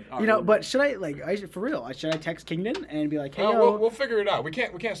 but but should I for real? Should I text Kingdon and be like, hey, we'll figure it out. We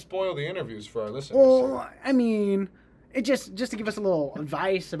can't spoil the interviews for our listeners. Well, it just to give us a little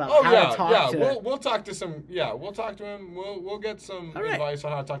advice about Oh how yeah, to talk to. We'll talk to some. Yeah, we'll talk to him. We'll get some All right. advice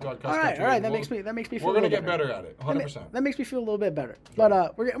on how to talk about cross All right, country. all right. That We'll- makes me feel. We're a gonna little get better at it, 100%. That makes me feel a little bit better.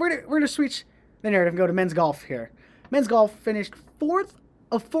 But we're gonna switch the narrative and go to men's golf here. Men's golf finished 4th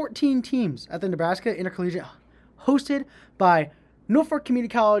of 14 teams at the Nebraska Intercollegiate, hosted by Norfolk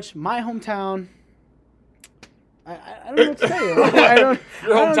Community College, my hometown. I don't know what to say. I don't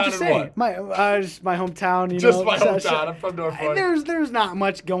Your know what hometown to in say. what? Just my hometown. You Just know, my hometown. I'm from Norfolk. There's not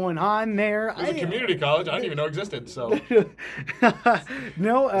much going on there. There's a community college. I didn't even know existed. So, is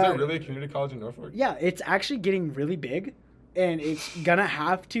No. there really a community college in Norfolk? Yeah, it's actually getting really big, and it's gonna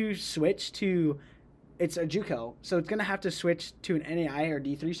have to switch to. It's a JUCO, so it's gonna have to switch to an NAI or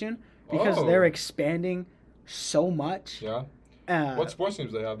D3 soon because Oh. they're expanding so much. Yeah. What sports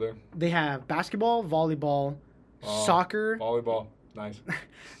teams do they have there? They have basketball, volleyball, soccer, Volleyball. Nice.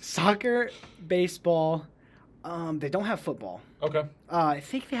 soccer, baseball. They don't have football. Okay. I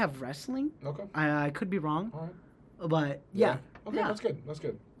think they have wrestling. Okay. I could be wrong, All right. but yeah. Okay, Yeah. that's good. That's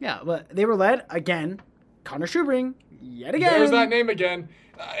good. Yeah, but they were led again. Connor Schubring, yet again. There's that name again.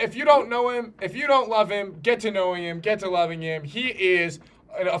 If you don't know him, if you don't love him, get to knowing him, get to loving him. He is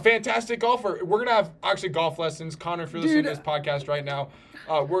a fantastic golfer. We're gonna have actually golf lessons. Connor, if you're listening to this podcast right now,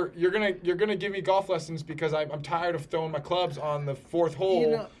 you're gonna give me golf lessons because I'm tired of throwing my clubs on the 4th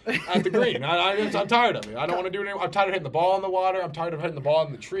hole at the green. I'm tired of it. I don't want to do it anymore. I'm tired of hitting the ball in the water. I'm tired of hitting the ball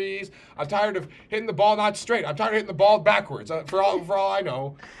in the trees. I'm tired of hitting the ball not straight. I'm tired of hitting the ball backwards. For all I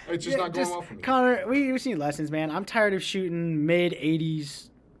know, it's just not going well for me. Connor, we need lessons, man. I'm tired of shooting mid 80s,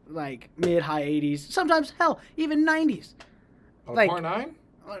 like mid high 80s, sometimes hell even 90s. On like- a par 9?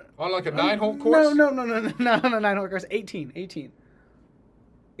 On like a 9-hole course? No, 9-hole course. 18.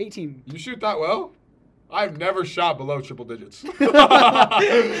 You shoot that well? I've never shot below triple digits.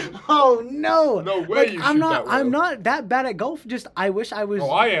 Oh no! No way Like, you shoot I'm not. that well. I'm not that bad at golf. Just I wish I was. Oh,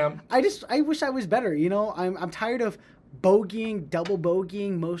 I am. I wish I was better. You know, I'm tired of bogeying, double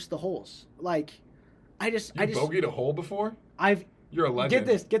bogeying most of the holes. Like, I just Bogeyed a hole before? I've You're a legend.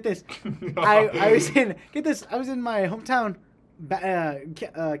 get this. I was in my hometown,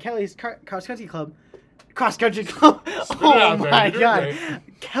 Kelly's cross country club. Cross country club. Spit it Oh out there. my You're doing god.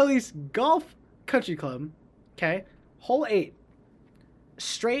 great. Kelly's golf country club. Okay, hole 8,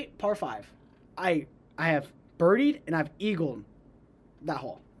 straight par 5. I have birdied and I've eagled that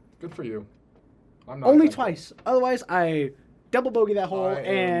hole. Good for you. I'm not Only that twice. Otherwise, I double bogey that hole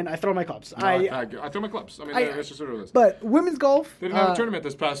and I throw my clubs. good. I throw my clubs. I mean, that's just what it is. But women's golf. They didn't have a tournament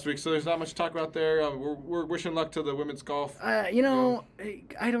this past week, so there's not much to talk about there. We're wishing luck to the women's golf. You know,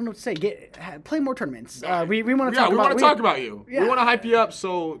 I don't know what to say. Play more tournaments. We want to Yeah, talk we about. want to talk about you. Yeah. We want to hype you up,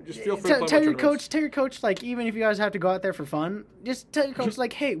 so just feel free to play Tell more your tournaments. coach. Tell your coach. Like, even if you guys have to go out there for fun, just tell your coach.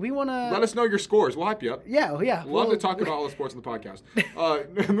 Like, hey, we want to. Let us know your scores. We'll hype you up. Yeah. Love to talk about all the sports in the podcast.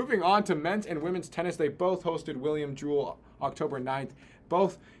 Moving on to men's and women's tennis, they both hosted William Jewell October 9th,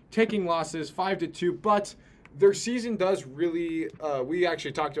 both taking losses 5-2, but their season does really, we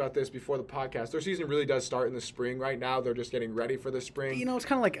actually talked about this before the podcast, their season really does start in the spring. Right now, they're just getting ready for the spring. You know, it's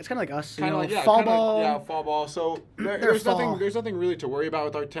kind of like us. Kind of like fall ball. Yeah, fall ball. So there's nothing really to worry about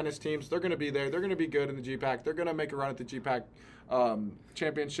with our tennis teams. They're going to be there. They're going to be good in the GPAC. They're going to make a run at the GPAC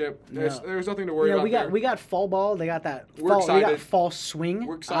championship. There's nothing to worry about. We got fall ball. They got that. We're excited. We got fall swing.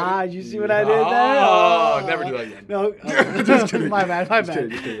 We're excited. You see what I did there? Oh, never do that again. No, Just kidding. my bad. Just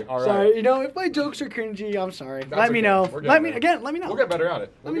kidding. All right. Sorry. You know, if my jokes are cringy, I'm sorry. That's Let me okay. know. We're getting Let me there. Let me know. We'll get better at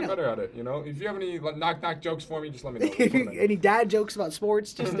it. Let me know. better at it. You know, if you have any knock jokes for me, just let me know. We'll put it in. Any dad jokes about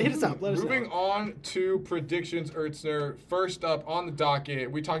sports? Just hit us up. Let us know. Moving on to predictions, Ertzner. First up on the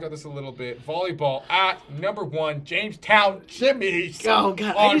docket, we talked about this a little bit. Volleyball at number 1, Jamestown Jimmie. Oh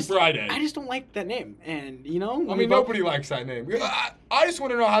God! On Friday. I just don't like that name, and you know. I mean, nobody likes that name. I just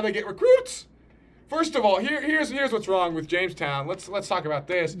want to know how they get recruits. First of all, here's what's wrong with Jamestown. Let's talk about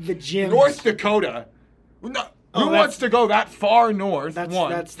this. The gyms. North Dakota. Who wants to go that far north?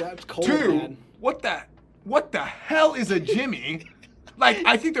 That's cold. 2. Man. What the hell is a Jimmie? Like,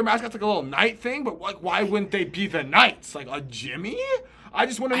 I think their mascot's like a little knight thing, but like, why wouldn't they be the Knights? Like a Jimmie? I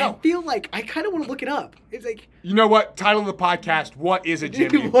just want to know. I feel like I kind of want to look it up. It's like, You know what? Title of the podcast: What is a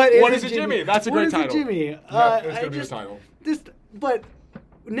Jimmie? what is a Jimmie? That's a great title. What is a Jimmie? Yeah, it's gonna be the title. But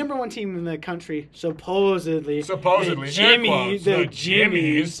number 1 team in the country, supposedly. The Jimmies.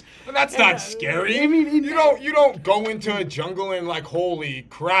 Jimmies. And that's not scary. I mean, you don't go into a jungle and like, holy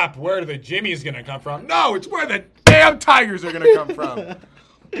crap, where are the Jimmies gonna come from? No, it's where the damn tigers are gonna come from.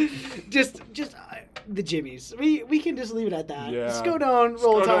 the Jimmies. We can just leave it at that. Yeah. Let's go down,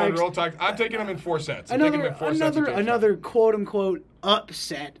 roll tide. I'm taking them in 4 sets. I'm taking them in 4 sets. Another quote unquote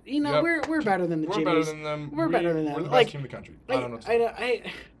upset. You know, Yep. we're better than the We're Jimmies. better than them. We're better than them. We're the Like, best team in the country. I don't know. What to say.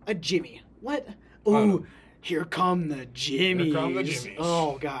 A Jimmie. What? don't Ooh, know. here come the Jimmies. Here come the Jimmies.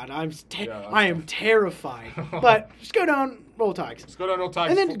 Oh God, Yeah, I am terrified. But just go down, roll Tigers. Let's go down, roll tide.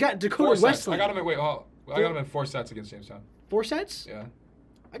 And then got Dakota 4 sets. Wesleyan. I got them in I got them in 4 sets against Jamestown. 4 sets? Yeah.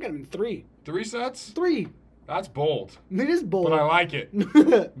 I got him in 3. 3 sets? 3. That's bold. It is bold. But I like it.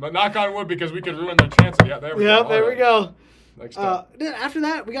 But knock on wood because we could ruin their chances. Yeah, there we go. Yep, there we go. Next up. Then after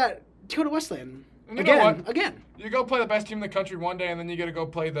that, we got Dakota Wesleyan. And you know what? Again. You go play the best team in the country one day, and then you got to go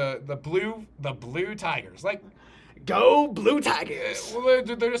play the blue Tigers. Like, Go Blue Tigers. well,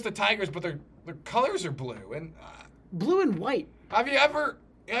 they're just the Tigers, but their colors are blue. And Blue and white. have you ever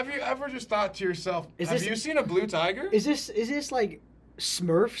just thought to yourself, have you seen a blue tiger? Is this like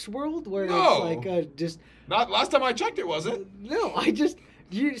Smurfs world where No. it's like just Not last time I checked, it wasn't. no?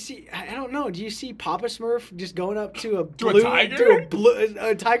 Do you see? I don't know. Do you see Papa Smurf just going up to a To a blue tiger? to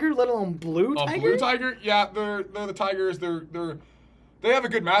a tiger, let alone blue A tiger? blue tiger? Yeah, they're the Tigers. They have a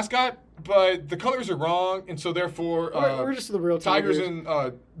good mascot, but the colors are wrong, and so therefore We're just the real Tigers Tigers.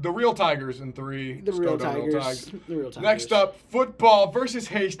 and the real Tigers in 3. The Let's real go down, Roll Tigers. Tigers. The real Tigers. Next up, football versus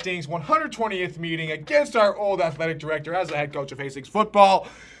Hastings, 120th meeting against our old athletic director as the head coach of Hastings football.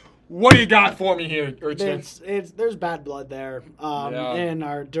 What do you got for me here, Urchin? There's bad blood there. Yeah. And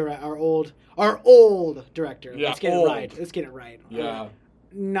our old director. Yeah, Let's get old. it right. Let's get it right. Yeah.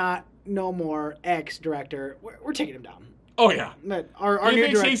 No more ex-director. We're taking him down. Oh, yeah. But our He new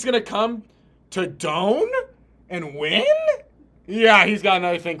thinks director. he's going to come to Doane and win? Yeah, he's got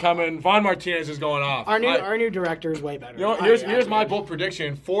another thing coming. Von Martinez is going off. Our new director is way better. You know, here's my bold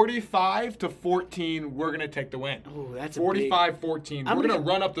prediction. 45-14, we're going to take the win. Oh, that's 45-14. I'm We're going to gonna-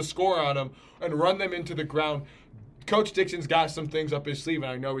 run up the score on them and run them into the ground. Coach Dixon's got some things up his sleeve,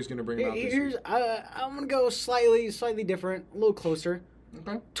 and I know he's going to bring them out this Here's year. I'm gonna go slightly different, a little closer.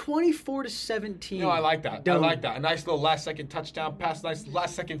 Okay. 24-17. No, I like that. Doane. I like that. A nice little last-second touchdown pass, nice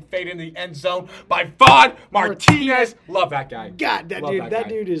last-second fade into the end zone by Von Martinez. Love that guy. God, that Love dude, that that guy.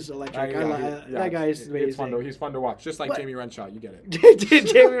 dude is electric. That guy is amazing. He's fun to watch, just like But- Jamie Renshaw. You get it.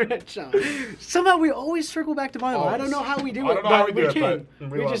 Jamie Renshaw. Somehow we always circle back to Bible. I don't know how we do I it, don't know how we but do it, can. but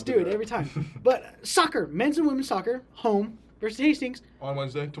We we love just to do do it it. every time. But soccer, men's and women's soccer, home versus Hastings. On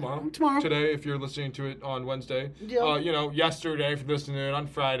Wednesday, tomorrow. Tomorrow. Today, if you're listening to it on Wednesday. Yeah. Yesterday, if you're listening to it on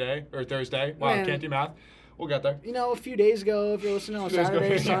Friday or Thursday. Wow, Man. can't do math. We'll get there. You know, a few days ago, if you're listening on Saturday,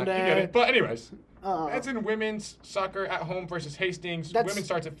 Yeah, Sunday. you get it. But anyways, Uh, that's in women's soccer at home versus Hastings. That's- Women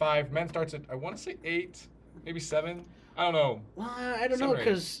starts at 5. Men starts at, I want to say 8, maybe 7. I don't know. Well, I don't know, 7 or 8.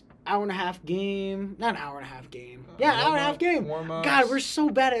 because hour and a half game. Not an hour and a half game. Yeah, hour and a half game. warm-ups. God, we're so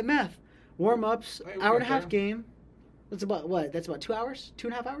bad at math. Warm-ups, Hey, we hour and a got half there. game. That's about what? That's about 2 hours?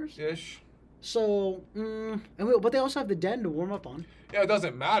 2.5 hours? Ish. So, but they also have the den to warm up on. Yeah, it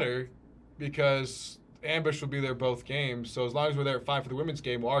doesn't matter because Ambush will be there both games. So as long as we're there at 5 for the women's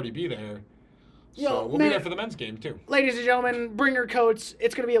game, we'll already be there. Yo, So we'll man- be there for the men's game too. Ladies and gentlemen, bring your coats.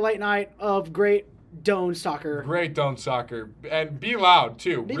 It's going to be a late night of great Doane soccer. Great Doane soccer. And be loud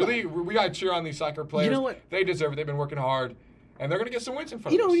too. Be Really, we got to cheer on these soccer players. You know what? They deserve it. They've been working hard. And they're going to get some wins in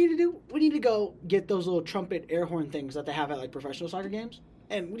front You know of what us. we need to do? We need to go get those little trumpet air horn things that they have at like professional soccer games.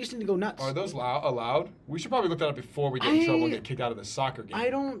 And we just need to go nuts. Are those allowed? We should probably look that up before we get in trouble and get kicked out of the soccer game. I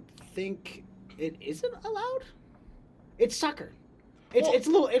don't think it isn't allowed. It's soccer. It's Well, it's a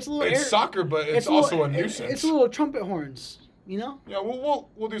little It's air, soccer, but it's little- also a nuisance. It's little trumpet horns. You know. Yeah, we'll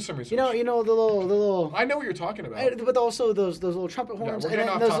do some research. You know the little. I know what you're talking about. But also those little trumpet horns we're and getting then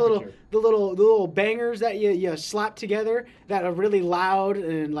off those topic little here. the little bangers that you slap together that are really loud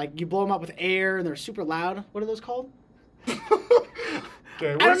and like you blow them up with air and they're super loud. What are those called?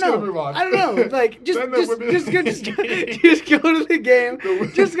 Okay, I we're don't just gonna know. move on. I don't know. Like just Then the just, women- just go to the game.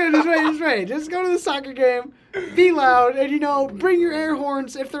 Just go Just go to the soccer game. Be loud and bring your air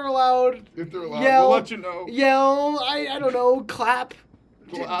horns if they're allowed. If they're allowed, Yell. we'll let you know. Yell. I don't know. Clap.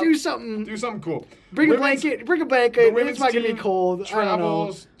 Do something. Do something cool. Bring a Women's- blanket. Bring a The blanket. women's It's not gonna be team cold. I don't know.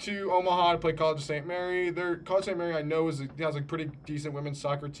 travels to Omaha to play College of St. Mary. College of St. Mary, I know, has a pretty decent women's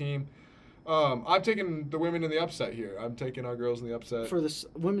soccer team. I'm taking the women in the upset here. I'm taking our girls in the upset. For the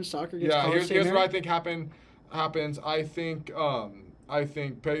women's soccer against Yeah, College here's St. what I Mary? think happens. I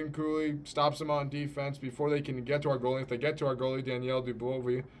think Peyton Cooley stops them on defense before they can get to our goalie. If they get to our goalie, Danielle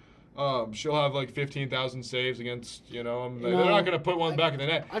Dubois, she'll have like 15,000 saves against, They're not going to put one back in the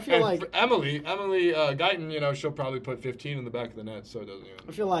net. I feel and like- for Emily Guyton, she'll probably put 15 in the back of the net, so it doesn't even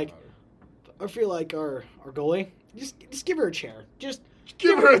I feel like matter. our goalie, just give her a chair. Just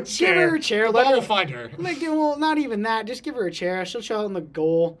Give her a chair. Give her a chair. The Let ball her will find her. Like, well, not even that. Just give her a chair. She'll chill out in the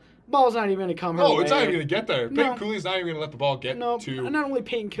goal. Ball's not even going to come her way. No, it's not even going to get there. No. Peyton Cooley's not even going to let the ball get to. Not only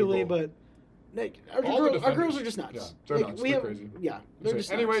Peyton Cooley, goal. but like, our All girls are just nuts. Yeah, they're like, nuts. They're crazy. Yeah, they're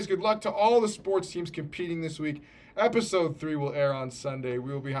just Anyways, nuts. good luck to all the sports teams competing this week. Episode 3 will air on Sunday.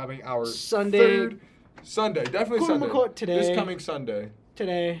 We will be having our third Sunday. Definitely Sunday. Today. This coming Sunday.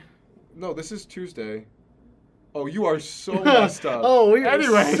 Today. No, this is Tuesday. Oh, you are so messed up. We are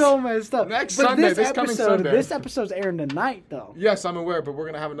Anyways, so messed up. Next but Sunday, this coming Sunday. This episode's airing tonight, though. Yes, I'm aware, but we're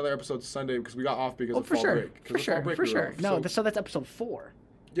going to have another episode Sunday because we got off because of fall break. For sure. No, so that's episode 4.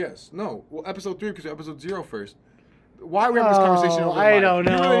 Yes. No. Well, episode 3 because episode 0 first. Why are we having this conversation over the mic? I don't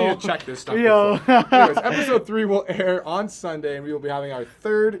know. You really need to check this stuff. Yo. Anyways, episode 3 will air on Sunday, and we will be having our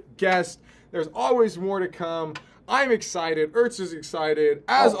third guest. There's always more to come. I'm excited. Ertz is excited.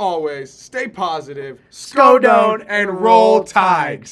 As always, stay positive. Doane, and roll Tigers.